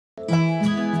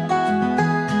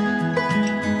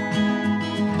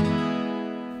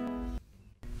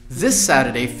This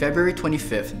Saturday, February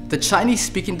 25th, the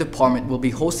Chinese-speaking department will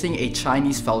be hosting a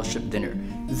Chinese fellowship dinner.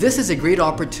 This is a great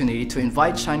opportunity to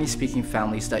invite Chinese-speaking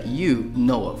families that you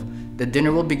know of. The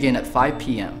dinner will begin at 5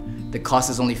 p.m. The cost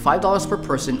is only $5 per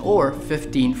person or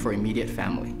 $15 for immediate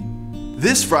family.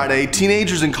 This Friday,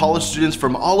 teenagers and college students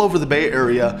from all over the Bay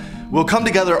Area will come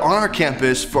together on our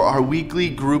campus for our weekly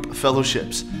group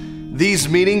fellowships. These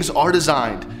meetings are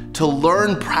designed to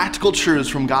learn practical truths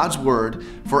from God's Word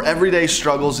for everyday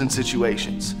struggles and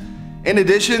situations. In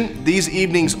addition, these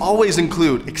evenings always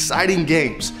include exciting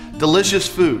games, delicious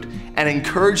food, and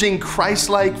encouraging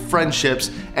Christ-like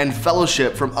friendships and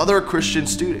fellowship from other Christian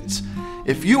students.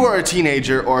 If you are a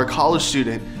teenager or a college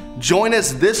student, join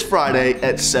us this Friday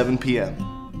at 7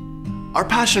 p.m. Our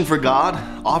passion for God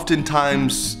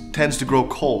oftentimes tends to grow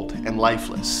cold and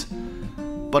lifeless.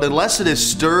 But unless it is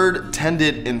stirred,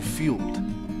 tended, and fueled,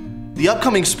 the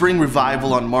upcoming spring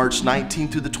revival on March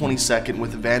 19th through the 22nd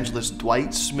with evangelist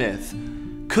Dwight Smith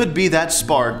could be that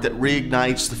spark that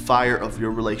reignites the fire of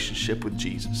your relationship with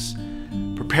Jesus.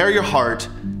 Prepare your heart,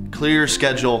 clear your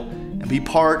schedule, and be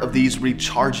part of these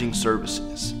recharging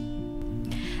services.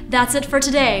 That's it for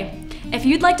today. If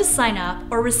you'd like to sign up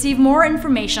or receive more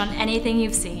information on anything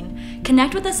you've seen,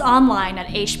 connect with us online at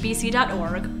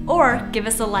hbc.org or give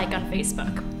us a like on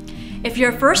Facebook. If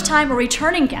you're a first-time or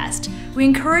returning guest, we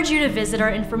encourage you to visit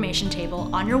our information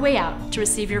table on your way out to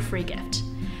receive your free gift.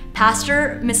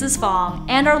 Pastor, Mrs. Fong,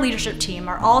 and our leadership team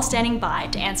are all standing by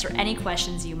to answer any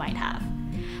questions you might have.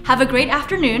 Have a great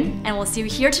afternoon, and we'll see you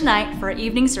here tonight for our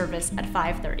evening service at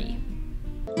 5:30.